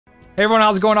Hey everyone,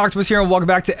 how's it going? Octopus here and welcome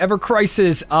back to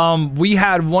evercrisis. We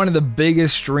had one of the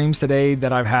biggest streams today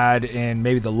that I've had in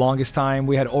maybe the longest time.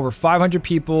 We had over 500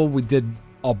 people. We did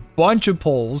a bunch of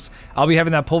polls. I'll be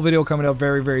having that poll video coming up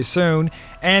very, very soon.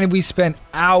 And we spent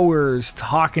hours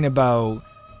talking about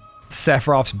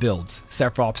Sephiroth's builds,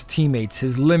 Sephiroth's teammates,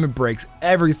 his limit breaks,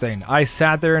 everything. I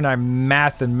sat there and I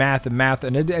mathed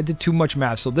and I did too much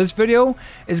math. So this video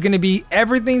is going to be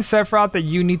everything Sephiroth that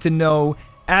you need to know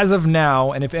as of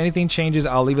now, and if anything changes,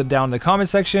 I'll leave it down in the comment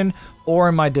section or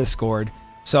in my Discord.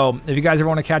 So if you guys ever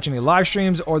want to catch any live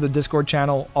streams or the Discord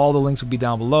channel, all the links will be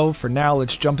down below. For now,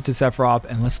 let's jump into Sephiroth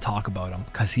and let's talk about him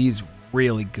because he's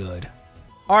really good.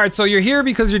 Alright, so you're here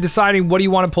because you're deciding what do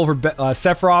you want to pull for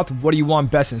Sephiroth, what do you want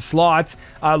best in slot.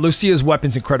 Lucia's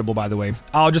weapon's incredible, by the way.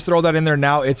 I'll just throw that in there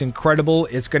now. It's incredible.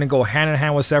 It's going to go hand in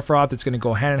hand with Sephiroth. It's going to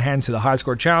go hand in hand to the high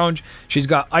score challenge. She's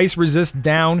got ice resist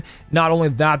down. Not only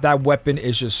that, that weapon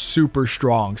is just super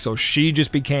strong. So she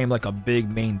just became like a big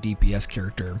main DPS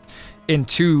character in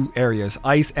two areas,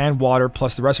 ice and water,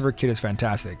 plus the rest of her kit is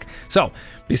fantastic. So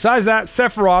besides that,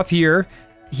 Sephiroth here,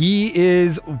 he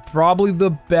is probably the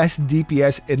best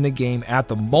DPS in the game at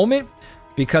the moment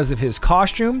because of his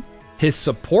costume, his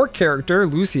support character,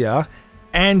 Lucia,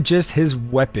 and just his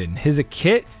weapon. His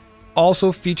kit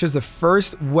also features the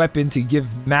first weapon to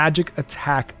give magic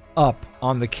attack up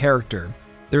on the character.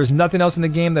 There is nothing else in the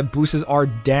game that boosts our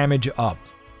damage up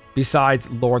besides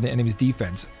lowering the enemy's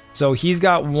defense. So he's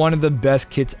got one of the best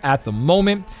kits at the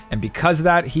moment, and because of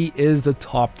that, he is the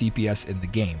top DPS in the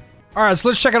game. Alright, so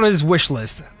let's check out his wish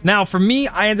list. Now, for me,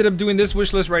 I ended up doing this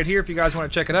wish list right here if you guys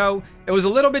want to check it out. It was a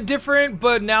little bit different,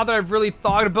 but now that I've really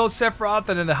thought about Sephiroth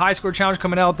and then the high score challenge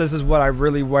coming out, this is what I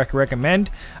really recommend.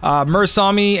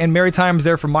 Murasami and Maritime's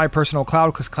there for my personal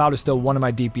Cloud, because Cloud is still one of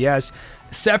my DPS.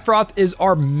 Sephiroth is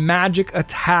our magic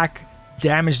attack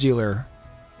damage dealer.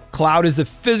 Cloud is the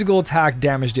physical attack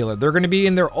damage dealer. They're going to be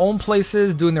in their own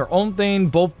places, doing their own thing,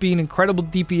 both being incredible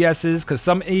DPSs, because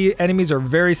some enemies are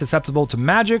very susceptible to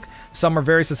magic, some are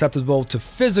very susceptible to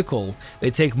physical.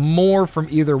 They take more from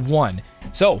either one.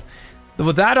 So,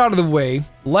 with that out of the way,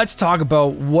 let's talk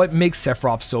about what makes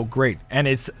Sephiroth so great. And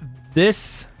it's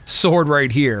this sword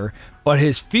right here, but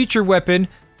his feature weapon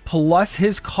plus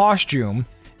his costume.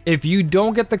 If you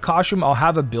don't get the costume, I'll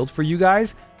have a build for you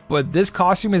guys. But this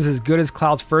costume is as good as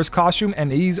Cloud's first costume, and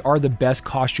these are the best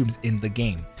costumes in the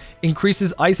game.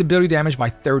 Increases ice ability damage by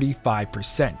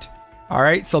 35%.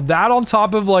 Alright, so that on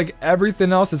top of like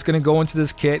everything else that's going to go into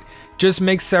this kit just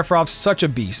makes Sephiroth such a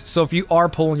beast. So if you are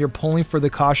pulling, you're pulling for the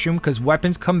costume because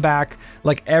weapons come back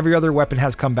like every other weapon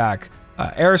has come back.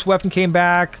 Aerith's weapon came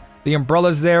back, the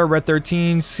umbrella's there, Red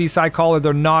 13, Seaside Collar,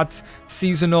 they're not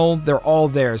seasonal, they're all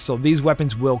there. So these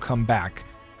weapons will come back.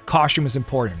 Costume is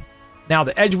important. Now,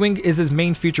 the Edgewing is his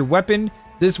main feature weapon.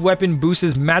 This weapon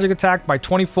boosts magic attack by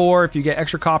 24. If you get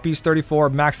extra copies, 34.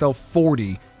 Maxed out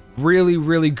 40. Really,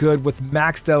 really good with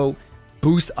maxed out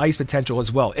boost ice potential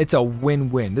as well. It's a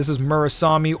win-win. This is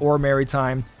Murasami or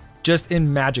Maritime just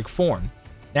in magic form.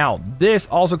 Now, this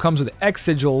also comes with X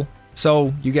Sigil.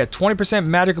 So you get 20%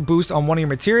 magic boost on one of your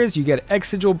materials. You get X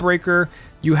Sigil Breaker.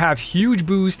 You have huge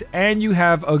boost and you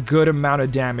have a good amount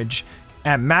of damage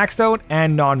at maxed out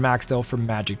and non-maxed out for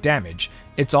magic damage.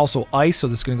 It's also ice, so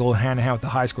this is going to go hand in hand with the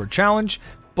high score challenge,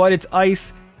 but it's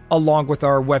ice along with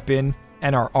our weapon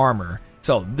and our armor.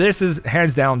 So this is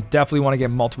hands down, definitely want to get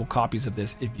multiple copies of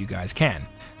this if you guys can.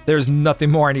 There's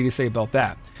nothing more I need to say about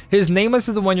that. His Nameless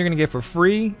is the one you're going to get for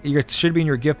free. It should be in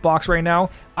your gift box right now.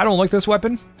 I don't like this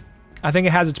weapon. I think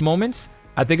it has its moments.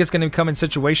 I think it's going to come in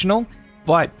situational.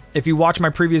 But if you watch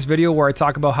my previous video where I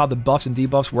talk about how the buffs and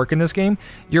debuffs work in this game,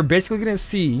 you're basically going to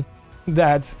see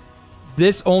that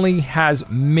this only has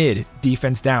mid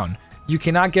defense down. You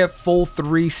cannot get full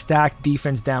 3 stack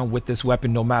defense down with this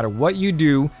weapon no matter what you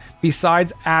do,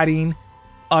 besides adding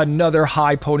another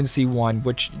high potency one,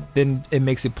 which then it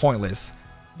makes it pointless.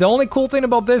 The only cool thing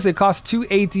about this, it costs 2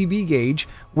 ATB gauge,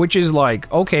 which is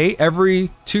like, okay,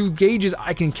 every 2 gauges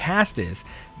I can cast this.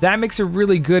 That makes it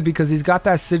really good because he's got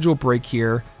that sigil break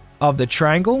here of the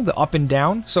triangle, the up and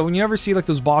down. So when you ever see like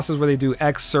those bosses where they do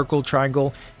X, circle,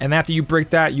 triangle, and after you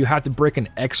break that, you have to break an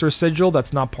extra sigil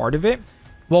that's not part of it.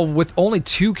 Well, with only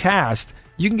 2 casts,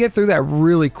 you can get through that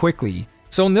really quickly.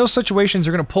 So in those situations,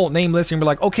 you're going to pull Nameless and be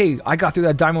like, okay, I got through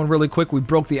that diamond really quick. We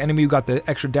broke the enemy, we got the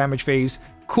extra damage phase.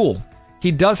 Cool.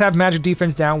 He does have magic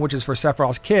defense down, which is for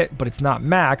Sephiroth's kit, but it's not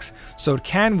max, so it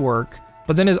can work.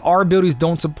 But then his R abilities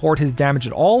don't support his damage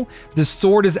at all. The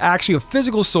sword is actually a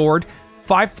physical sword,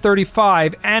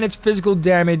 535, and its physical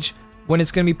damage when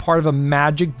it's going to be part of a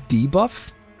magic debuff.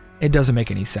 It doesn't make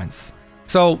any sense.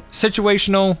 So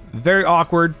situational, very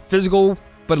awkward, physical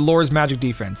but lowers magic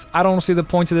defense. I don't see the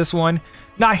point to this one.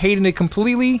 Not hating it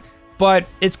completely, but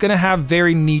it's going to have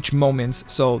very niche moments.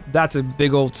 So that's a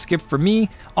big old skip for me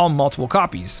on multiple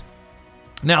copies.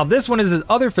 Now, this one is his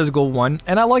other physical one,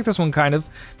 and I like this one kind of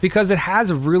because it has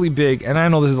a really big, and I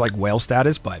know this is like whale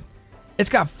status, but it's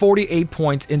got 48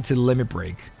 points into limit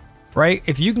break, right?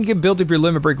 If you can get built up your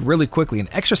limit break really quickly, an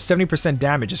extra 70%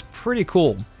 damage is pretty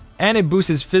cool, and it boosts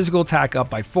his physical attack up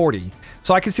by 40.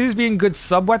 So I can see this being a good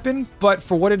sub-weapon, but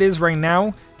for what it is right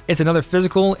now, it's another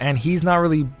physical, and he's not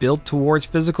really built towards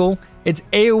physical. It's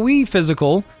AoE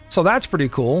physical, so that's pretty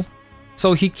cool.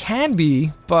 So he can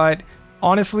be, but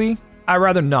honestly, I'd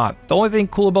rather not. The only thing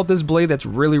cool about this blade that's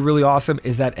really, really awesome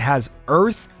is that it has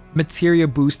Earth Materia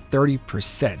Boost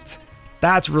 30%.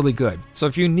 That's really good. So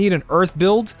if you need an Earth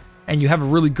build and you have a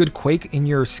really good Quake in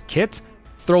your kit,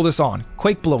 throw this on.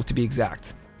 Quake Blow to be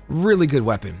exact. Really good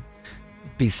weapon.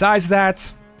 Besides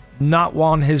that, not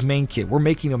on his main kit. We're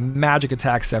making a magic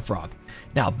attack Sephiroth.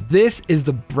 Now, this is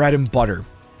the bread and butter.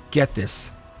 Get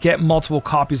this. Get multiple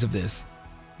copies of this.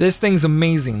 This thing's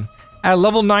amazing. At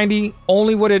level 90,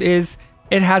 only what it is,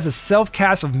 it has a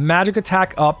self-cast of magic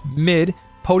attack up, mid,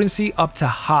 potency up to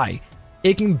high.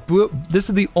 It can this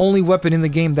is the only weapon in the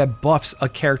game that buffs a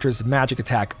character's magic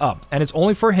attack up, and it's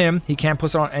only for him. He can't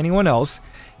put it on anyone else.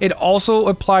 It also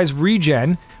applies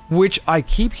regen, which I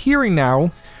keep hearing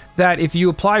now that if you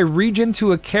apply regen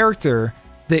to a character,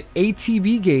 the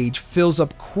ATB gauge fills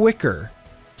up quicker.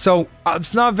 So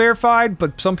it's not verified,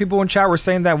 but some people in chat were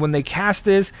saying that when they cast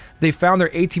this, they found their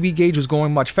ATB gauge was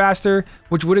going much faster,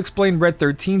 which would explain Red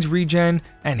 13's regen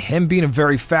and him being a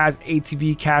very fast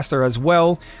ATB caster as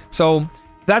well. So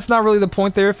that's not really the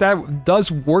point there. If that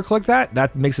does work like that,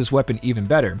 that makes this weapon even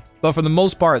better. But for the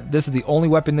most part, this is the only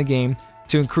weapon in the game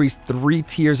to increase 3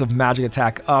 tiers of magic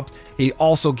attack up. He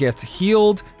also gets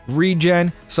healed,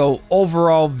 regen, so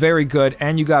overall very good,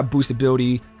 and you got boost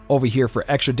ability over here for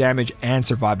extra damage and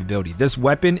survivability. This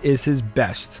weapon is his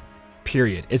best,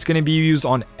 period. It's going to be used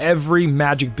on every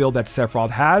magic build that Sephiroth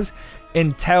has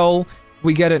until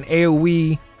we get an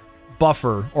AoE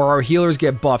buffer or our healers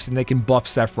get buffs and they can buff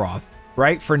Sephiroth,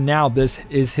 right? For now, this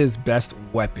is his best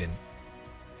weapon.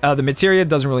 The materia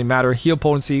doesn't really matter. Heal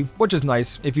potency, which is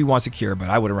nice if you want secure, but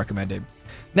I wouldn't recommend it.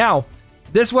 Now,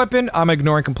 this weapon I'm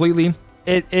ignoring completely.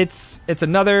 It's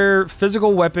another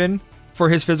physical weapon. For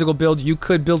his physical build, you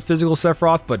could build physical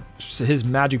Sephiroth, but his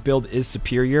magic build is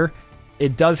superior.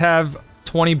 It does have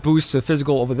 20 boosts to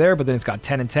physical over there, but then it's got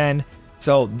 10 and 10.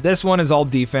 So this one is all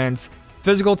defense.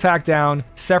 Physical attack down.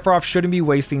 Sephiroth shouldn't be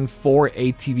wasting 4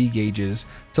 ATB gauges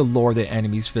to lower the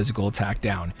enemy's physical attack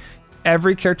down.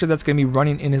 Every character that's going to be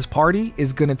running in his party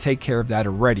is going to take care of that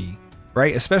already,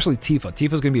 right? Especially Tifa.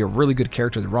 Tifa's going to be a really good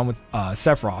character to run with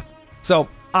Sephiroth. So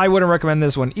I wouldn't recommend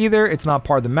this one either. It's not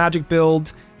part of the magic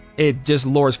build. It just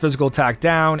lowers physical attack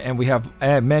down, and we have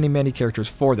many characters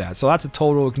for that. So that's a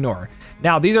total ignore.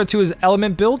 Now, these are 2 his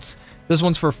element builds. This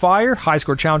one's for fire, high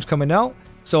score challenge coming out.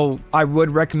 So I would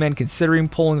recommend considering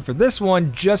pulling for this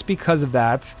one just because of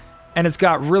that. And it's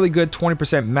got really good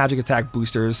 20% magic attack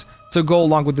boosters to go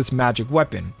along with this magic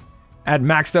weapon. At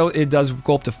maxed out, it does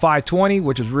go up to 520,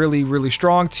 which is really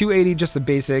strong. 280, just the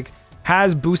basic.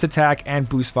 Has boost attack and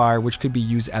boost fire, which could be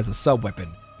used as a sub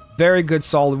weapon. Very good,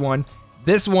 solid one.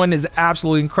 This one is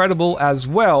absolutely incredible as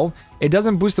well. It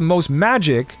doesn't boost the most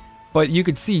magic, but you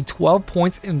could see 12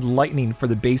 points in lightning for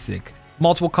the basic.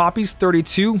 Multiple copies,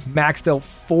 32, maxed out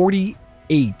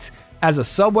 48. As a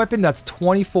sub weapon, that's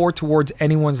 24 towards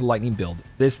anyone's lightning build.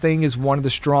 This thing is one of the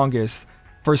strongest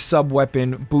for sub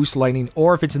weapon boost lightning,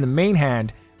 or if it's in the main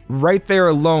hand, right there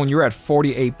alone, you're at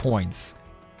 48 points,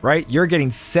 right? You're getting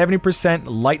 70%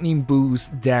 lightning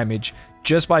boost damage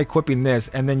just by equipping this,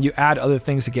 and then you add other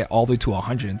things to get all the way to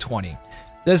 120.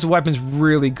 This weapon's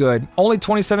really good. Only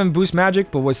 27 boost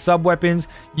magic, but with sub weapons,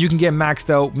 you can get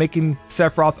maxed out, making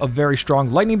Sephiroth a very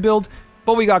strong lightning build,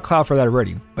 but we got Cloud for that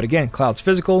already. But again, Cloud's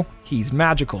physical, he's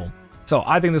magical. So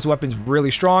I think this weapon's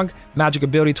really strong. Magic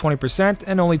ability 20%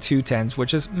 and only 2 10s,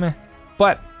 which is meh.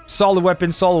 But solid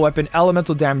weapon,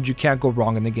 elemental damage, you can't go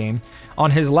wrong in the game.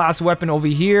 On his last weapon over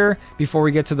here, before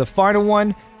we get to the final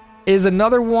one, is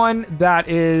another one that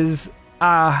is,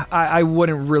 I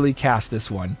wouldn't really cast this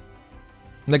one.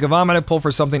 Like if I'm going to pull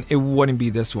for something, it wouldn't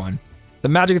be this one. The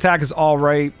magic attack is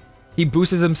alright. He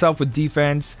boosts himself with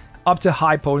defense up to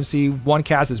high potency. One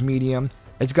cast is medium.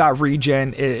 It's got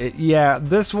regen. Yeah,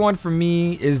 this one for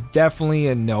me is definitely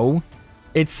a no.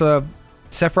 It's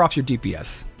Sephiroth's your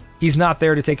DPS. He's not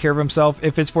there to take care of himself.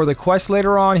 If it's for the quest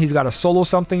later on, he's got to solo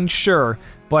something, sure.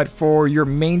 But for your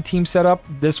main team setup,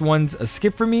 this one's a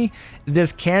skip for me.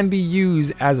 This can be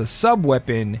used as a sub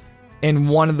weapon in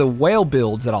one of the whale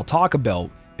builds that I'll talk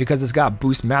about. because it's got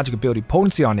boost magic ability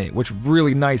potency on it, which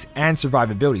really nice, and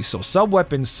survivability. So sub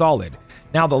weapon solid.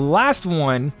 Now the last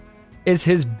one is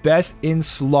his best in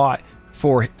slot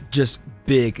for just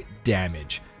big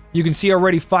damage. You can see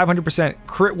already 500%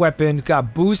 crit weapon. It's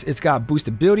got boost. It's got boost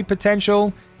ability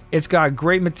potential. It's got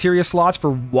great materia slots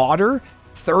for water.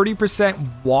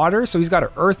 30% water. So he's got an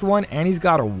earth one and he's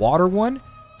got a water one.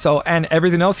 So, and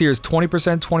everything else here is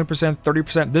 20%, 20%,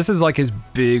 30%. This is like his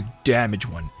big damage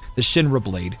one. The Shinra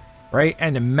Blade, right?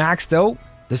 And maxed out,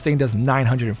 this thing does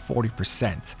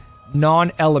 940%.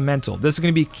 Non-elemental. This is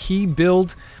going to be key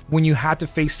build when you have to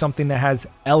face something that has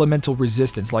elemental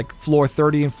resistance, like floor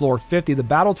 30 and floor 50, the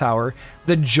battle tower.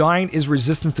 The giant is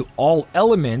resistant to all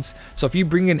elements, so if you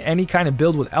bring in any kind of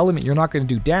build with element, you're not going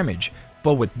to do damage.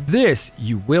 But with this,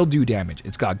 you will do damage.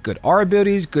 It's got good R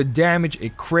abilities, good damage,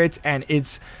 it crits, and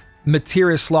its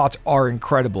materia slots are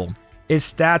incredible.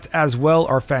 Its stats as well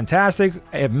are fantastic.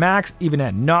 At max, even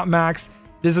at not max,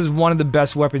 this is one of the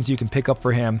best weapons you can pick up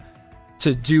for him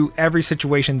to do every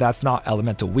situation that's not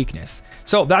elemental weakness.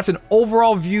 So that's an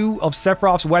overall view of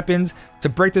Sephiroth's weapons. To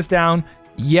break this down,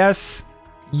 yes,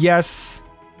 yes,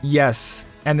 yes,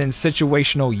 and then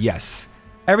situational yes.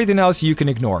 Everything else you can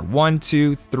ignore. 1,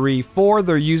 2, 3, 4.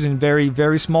 They're used in very,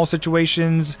 very small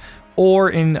situations or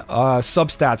in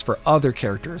substats for other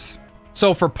characters.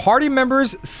 So for party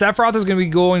members, Sephiroth is going to be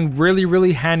going really,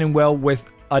 really hand in well with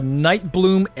a Night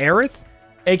Bloom Aerith.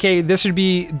 aka this should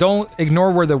be, don't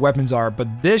ignore where the weapons are, but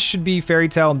this should be Fairy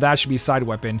Tail and that should be side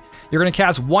weapon. You're going to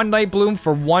cast 1 Night Bloom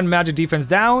for 1 magic defense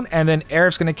down, and then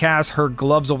Aerith's going to cast her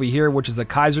gloves over here, which is the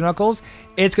Kaiser Knuckles.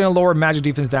 It's going to lower magic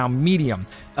defense down medium,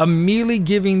 immediately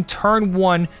giving turn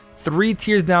 1 3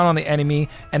 tiers down on the enemy,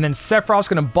 and then Sephiroth's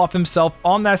going to buff himself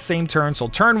on that same turn. So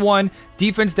turn 1,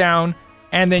 defense down,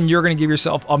 and then you're going to give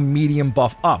yourself a medium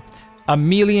buff up.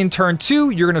 Immediately in turn 2,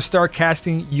 you're going to start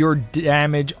casting your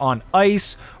damage on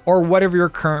ice or whatever your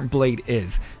current blade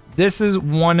is. This is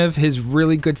one of his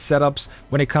really good setups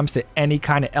when it comes to any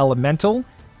kind of elemental.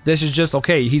 This is just,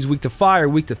 okay, he's weak to fire,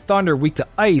 weak to thunder, weak to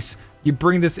ice. You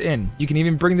bring this in. You can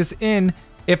even bring this in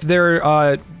if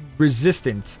they're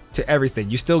resistant to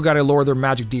everything. You still got to lower their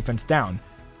magic defense down.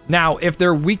 Now, if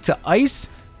they're weak to ice,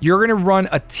 you're going to run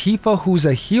a Tifa who's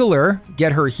a healer,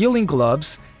 get her healing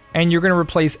gloves, and you're going to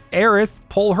replace Aerith,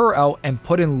 pull her out, and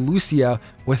put in Lucia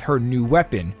with her new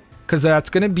weapon. Because that's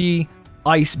going to be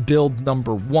ice build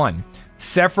number 1.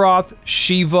 Sephiroth,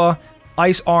 Shiva,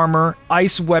 ice armor,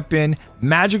 ice weapon,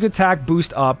 magic attack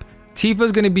boost up.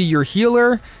 Tifa's going to be your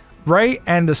healer, right?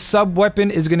 And the sub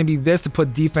weapon is going to be this to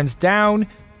put defense down.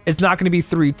 It's not going to be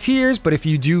 3 tiers, but if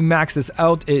you do max this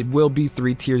out, it will be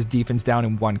 3 tiers defense down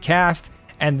in 1 cast.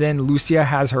 And then Lucia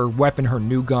has her weapon, her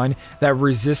new gun, that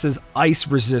resists ice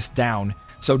resist down.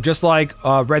 So just like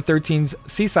Red 13's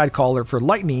Seaside Caller for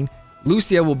lightning,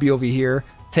 Lucia will be over here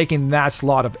taking that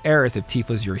slot of Aerith if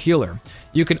Tifa's your healer.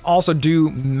 You can also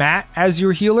do Matt as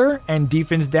your healer and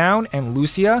defense down, and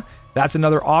Lucia, that's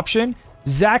another option.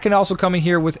 Zack can also come in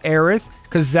here with Aerith,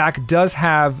 because Zack does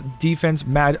have defense,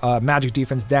 magic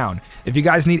defense down. If you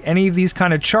guys need any of these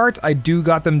kind of charts, I do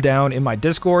got them down in my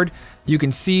Discord. You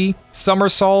can see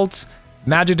somersaults,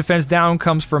 magic defense down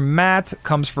comes from Matt,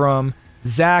 comes from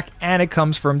Zack, and it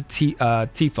comes from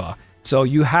Tifa. So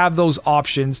you have those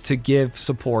options to give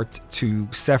support to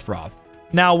Sephiroth.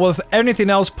 Now, with anything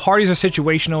else, parties are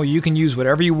situational. You can use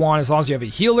whatever you want as long as you have a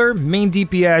healer, main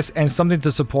DPS, and something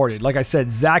to support it. Like I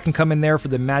said, Zack can come in there for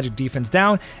the magic defense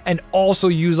down and also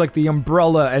use like the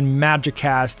umbrella and magic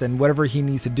cast and whatever he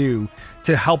needs to do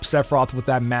to help Sephiroth with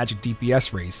that magic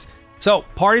DPS race. So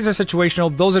parties are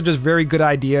situational. Those are just very good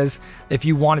ideas if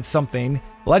you wanted something.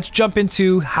 Let's jump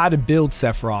into how to build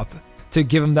Sephiroth to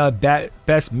give him the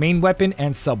best main weapon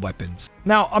and sub weapons.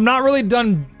 Now, I'm not really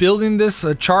done building this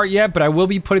chart yet, but I will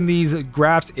be putting these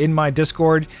graphs in my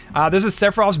Discord. This is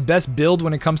Sephiroth's best build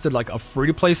when it comes to like a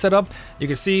free-to-play setup. You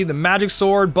can see the magic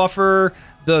sword, buffer,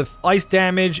 the ice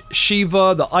damage,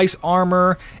 Shiva, the ice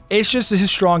armor. It's just his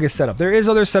strongest setup. There is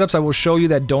other setups I will show you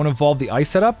that don't involve the ice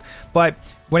setup, but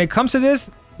when it comes to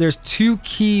this, there's 2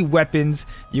 key weapons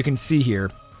you can see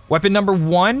here. Weapon number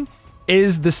 1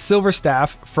 is the Silver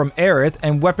Staff from Aerith,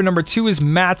 and weapon number 2 is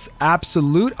Matt's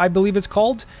Absolute, I believe it's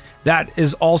called. That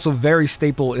is also very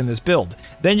staple in this build.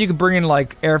 Then you can bring in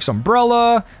like Aerith's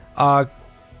Umbrella,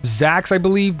 Zack's, I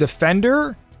believe,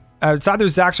 Defender. It's either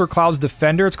Zack's or Cloud's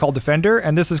Defender. It's called Defender,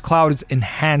 and this is Cloud's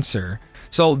Enhancer.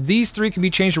 So these three can be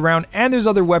changed around, and there's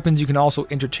other weapons you can also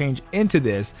interchange into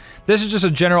this. This is just a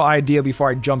general idea before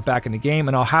I jump back in the game,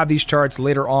 and I'll have these charts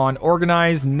later on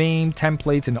organized, name,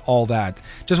 templates, and all that.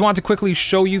 Just wanted to quickly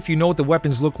show you. If you know what the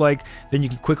weapons look like, then you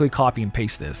can quickly copy and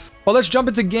paste this. But let's jump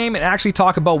into game and actually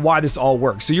talk about why this all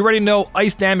works. So you already know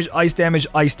ice damage, ice damage,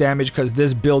 ice damage, because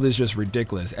this build is just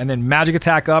ridiculous. And then magic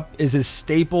attack up is his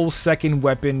staple second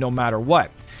weapon no matter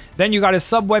what. Then you got his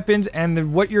sub weapons,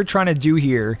 and what you're trying to do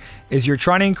here is you're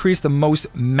trying to increase the most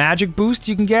magic boost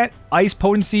you can get, ice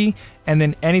potency, and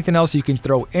then anything else you can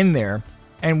throw in there.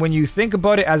 And when you think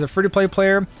about it as a free-to-play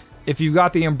player, if you've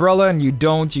got the umbrella and you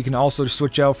don't, you can also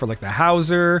switch out for like the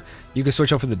Hauser, you can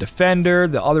switch out for the defender,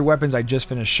 the other weapons I just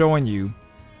finished showing you,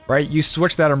 right? You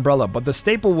switch that umbrella, but the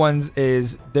staple ones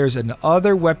is there's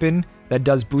another weapon that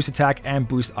does boost attack and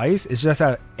boost ice. It's just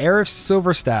that Aerith's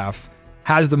Silver Staff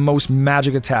has the most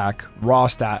magic attack raw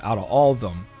stat out of all of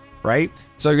them, right?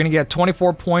 So you're going to get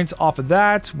 24 points off of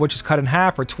that, which is cut in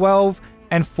half for 12,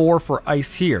 and 4 for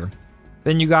ice here.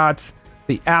 Then you got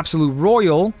the Absolute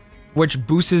Royal, which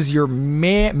boosts your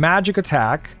magic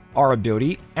attack, our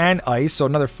ability, and ice. So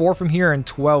another 4 from here and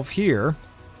 12 here.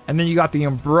 And then you got the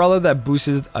Umbrella that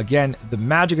boosts, again, the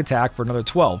magic attack for another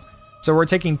 12. So we're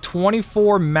taking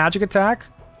 24 magic attack,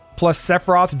 plus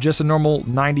Sephiroth, just a normal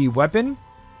 90 weapon.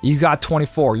 He's got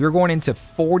 24. You're going into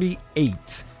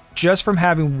 48 just from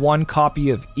having one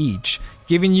copy of each,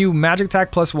 giving you magic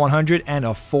attack plus 100 and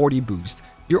a 40 boost.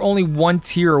 You're only one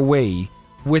tier away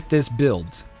with this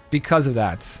build because of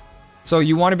that. So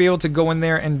you want to be able to go in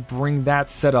there and bring that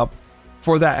setup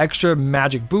for that extra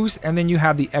magic boost. And then you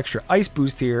have the extra ice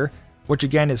boost here, which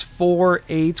again is 4,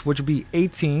 8, which would be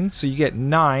 18. So you get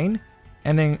 9.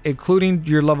 And then including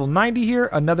your level 90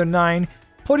 here, another 9.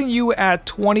 Putting you at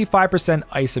 25%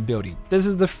 ice ability. This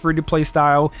is the free-to-play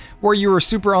style where you were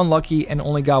super unlucky and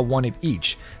only got one of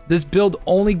each. This build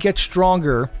only gets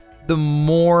stronger the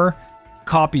more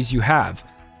copies you have.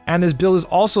 And this build is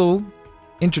also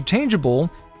interchangeable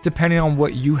depending on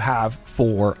what you have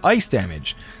for ice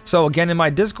damage. So again, in my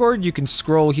Discord, you can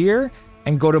scroll here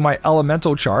and go to my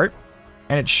elemental chart,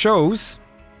 and it shows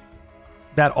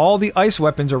that all the ice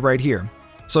weapons are right here.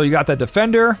 So you got the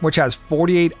Defender, which has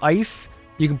 48 ice.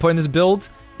 You can put in this build,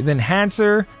 the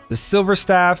Enhancer, the Silver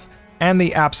Staff, and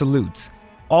the Absolutes.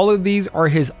 All of these are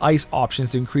his ice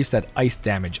options to increase that ice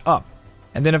damage up.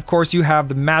 And then of course you have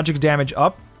the magic damage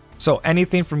up. So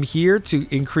anything from here to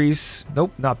increase,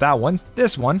 nope, not that one,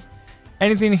 this one.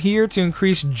 Anything here to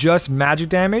increase just magic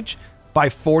damage by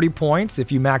 40 points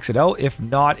if you max it out. If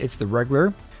not, it's the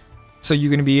regular. So you're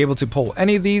going to be able to pull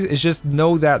any of these. It's just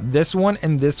know that this one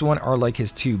and this one are like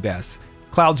his two best.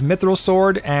 Cloud's Mithril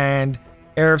Sword and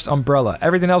Aerith's Umbrella.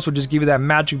 Everything else will just give you that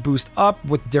magic boost up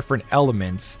with different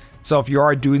elements. So if you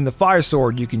are doing the Fire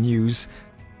Sword, you can use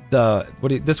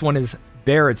this one is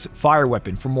Barrett's Fire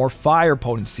Weapon for more fire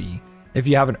potency. If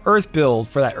you have an Earth build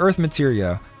for that Earth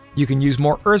materia, you can use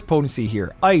more Earth potency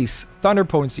here. Ice, Thunder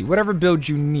potency, whatever build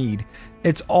you need,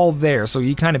 it's all there. So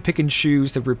you kind of pick and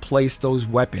choose to replace those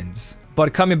weapons.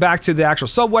 But coming back to the actual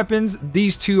sub-weapons,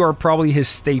 these two are probably his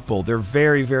staple. They're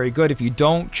very, very good. If you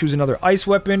don't, choose another ice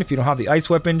weapon. If you don't have the ice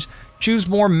weapons, choose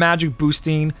more magic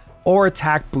boosting or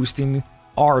attack boosting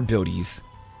R abilities.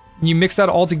 You mix that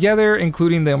all together,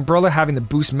 including the Umbrella having the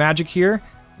boost magic here.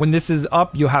 When this is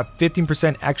up, you'll have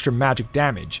 15% extra magic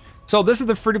damage. So this is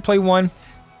the free-to-play one.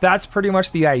 That's pretty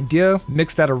much the idea.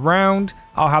 Mix that around.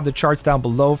 I'll have the charts down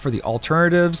below for the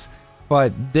alternatives.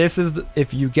 But this is,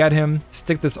 if you get him,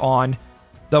 stick this on.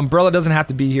 The Umbrella doesn't have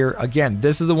to be here. Again,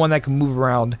 this is the one that can move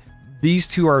around. These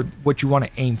two are what you want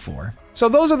to aim for. So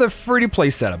those are the free-to-play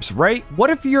setups, right? What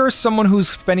if you're someone who's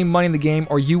spending money in the game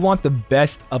or you want the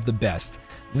best of the best?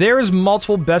 There is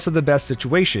multiple best of the best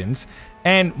situations,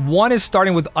 and one is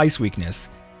starting with ice weakness.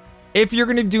 If you're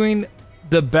going to be doing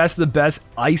the best of the best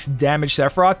ice damage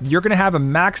Sephiroth, you're going to have a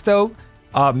maxed out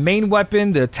main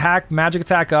weapon, the attack, magic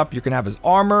attack up. You're going to have his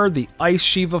armor, the ice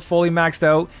Shiva fully maxed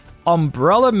out,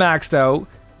 Umbrella maxed out.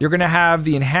 You're going to have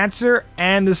the enhancer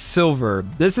and the silver.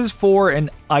 This is for an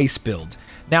ice build.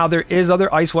 Now, there is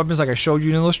other ice weapons like I showed you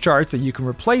in those charts that you can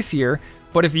replace here.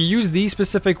 But if you use these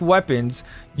specific weapons,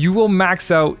 you will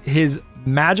max out his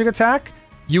magic attack.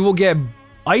 You will get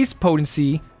ice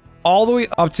potency all the way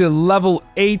up to level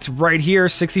 8 right here.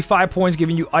 65 points,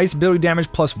 giving you ice ability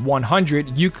damage plus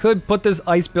 100. You could put this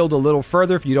ice build a little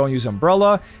further if you don't use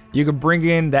Umbrella. You could bring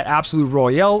in that Absolute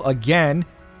Royale again.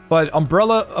 But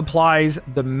Umbrella applies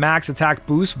the max attack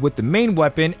boost with the main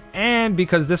weapon. And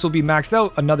because this will be maxed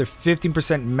out, another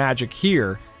 15% magic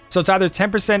here. So it's either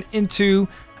 10% into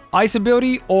ice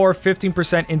ability or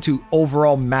 15% into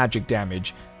overall magic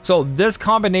damage. So this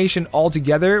combination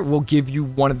altogether will give you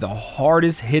one of the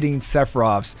hardest hitting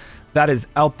Sephiroths that is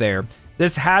out there.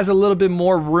 This has a little bit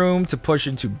more room to push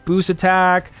into boost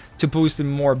attack, to boost in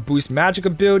more boost magic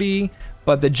ability,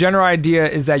 but the general idea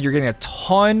is that you're getting a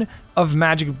ton of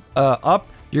magic up,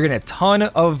 you're getting a ton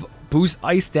of boost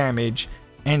ice damage,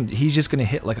 and he's just going to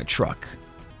hit like a truck.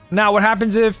 Now, what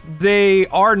happens if they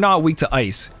are not weak to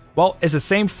ice? Well, it's the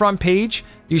same front page.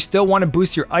 You still want to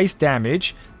boost your ice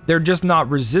damage. They're just not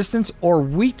resistant or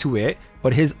weak to it,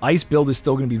 but his ice build is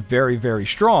still going to be very, very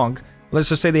strong. Let's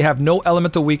just say they have no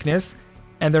elemental weakness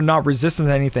and they're not resistant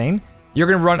to anything. You're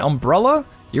going to run Umbrella.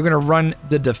 You're going to run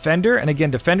the Defender. And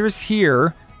again, Defender is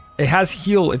here. It has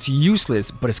heal. It's useless,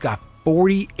 but it's got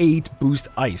 48 boost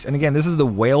ice. And again, this is the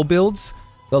whale builds.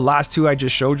 The last two I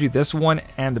just showed you, this one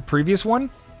and the previous one.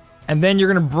 And then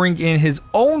you're going to bring in his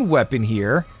own weapon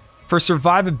here for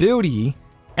survivability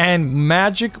and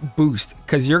magic boost,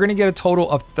 because you're going to get a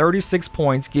total of 36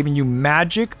 points, giving you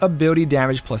magic ability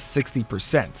damage plus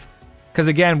 60%. Because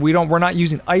again, we're not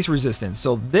using ice resistance.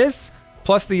 So this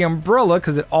plus the Umbrella,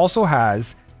 because it also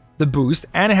has the boost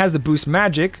and it has the boost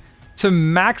magic to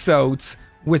max out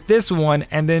with this one.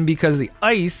 And then because of the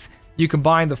ice, you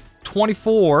combine the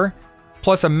 24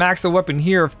 plus a max weapon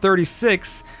here of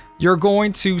 36, you're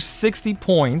going to 60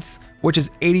 points, which is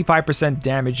 85%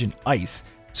 damage in ice.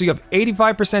 So you have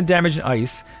 85% damage in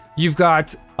ice. You've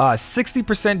got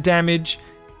 60% damage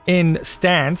in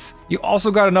stance. You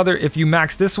also got another, if you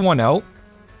max this one out,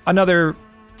 another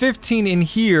 15 in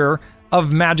here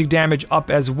of magic damage up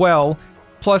as well.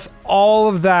 Plus all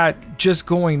of that just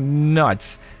going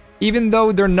nuts. Even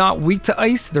though they're not weak to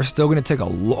ice, they're still going to take a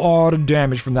lot of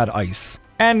damage from that ice.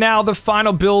 And now the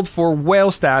final build for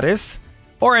whale status,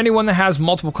 or anyone that has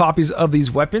multiple copies of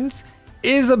these weapons,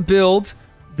 is a build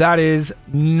that is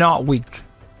not weak.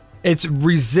 It's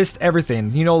resist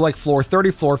everything. You know, like floor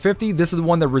 30, floor 50, this is the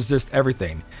one that resists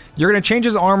everything. You're going to change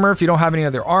his armor if you don't have any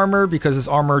other armor, because his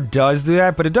armor does do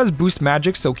that, but it does boost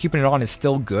magic, so keeping it on is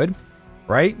still good,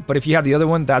 right? But if you have the other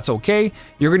one, that's okay.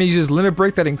 You're going to use his limit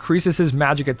break that increases his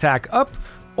magic attack up,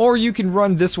 or you can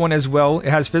run this one as well. It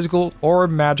has physical or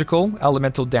magical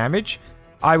elemental damage.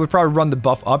 I would probably run the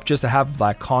buff up just to have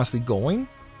that constantly going.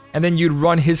 And then you'd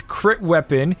run his crit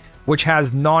weapon, which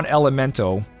has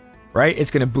non-elemental, right?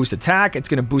 It's going to boost attack. It's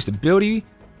going to boost ability.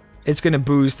 It's going to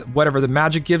boost whatever the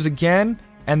magic gives again.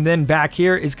 And then back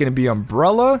here is going to be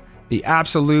Umbrella, the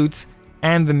Absolute,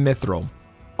 and the Mithril.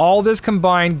 All this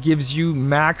combined gives you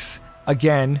max,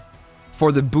 again,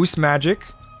 for the boost magic.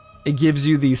 It gives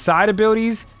you the side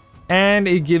abilities, and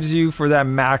it gives you for that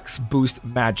max boost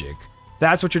magic.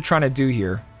 That's what you're trying to do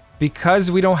here.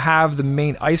 Because we don't have the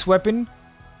main ice weapon,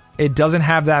 it doesn't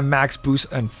have that max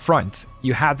boost in front.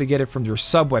 You have to get it from your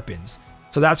sub weapons.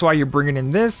 So that's why you're bringing in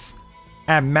this.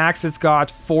 At max, it's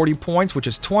got 40 points, which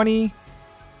is 20.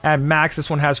 At max, this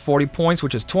one has 40 points,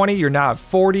 which is 20. You're now at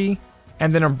 40.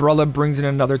 And then Umbrella brings in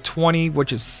another 20,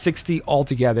 which is 60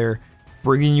 altogether,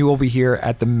 bringing you over here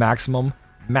at the maximum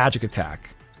magic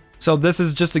attack. So this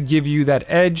is just to give you that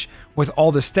edge with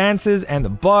all the stances and the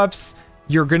buffs.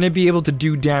 You're going to be able to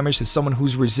do damage to someone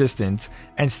who's resistant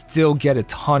and still get a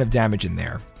ton of damage in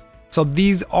there. So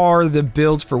these are the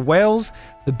builds for whales,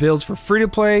 the builds for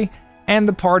free-to-play, and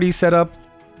the party setup.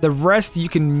 The rest you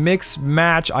can mix,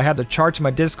 match. I have the chart to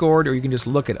my Discord, or you can just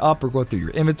look it up or go through your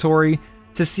inventory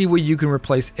to see what you can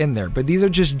replace in there. But these are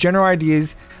just general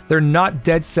ideas. They're not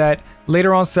dead set.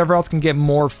 Later on, Sephiroth can get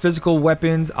more physical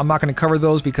weapons. I'm not going to cover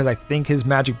those because I think his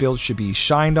magic build should be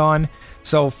shined on.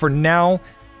 So for now,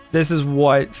 this is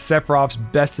what Sephiroth's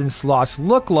best in slots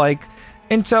look like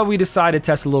until we decide to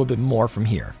test a little bit more from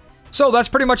here. So that's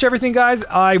pretty much everything, guys.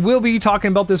 I will be talking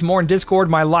about this more in Discord,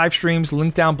 my live streams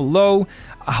linked down below.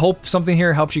 I hope something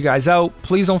here helps you guys out.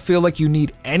 Please don't feel like you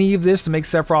need any of this to make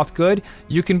Sephiroth good.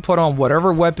 You can put on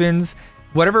whatever weapons,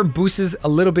 whatever boosts a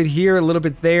little bit here, a little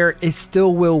bit there, it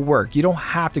still will work. You don't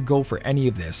have to go for any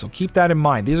of this. So keep that in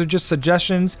mind. These are just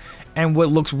suggestions and what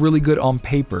looks really good on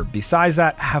paper. Besides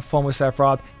that, have fun with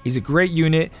Sephiroth. He's a great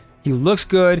unit. He looks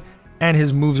good and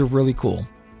his moves are really cool.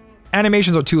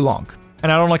 Animations are too long.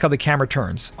 And I don't like how the camera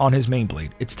turns on his main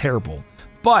blade. It's terrible.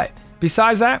 But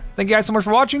besides that, thank you guys so much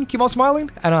for watching. Keep on smiling,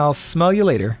 and I'll smell you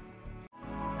later.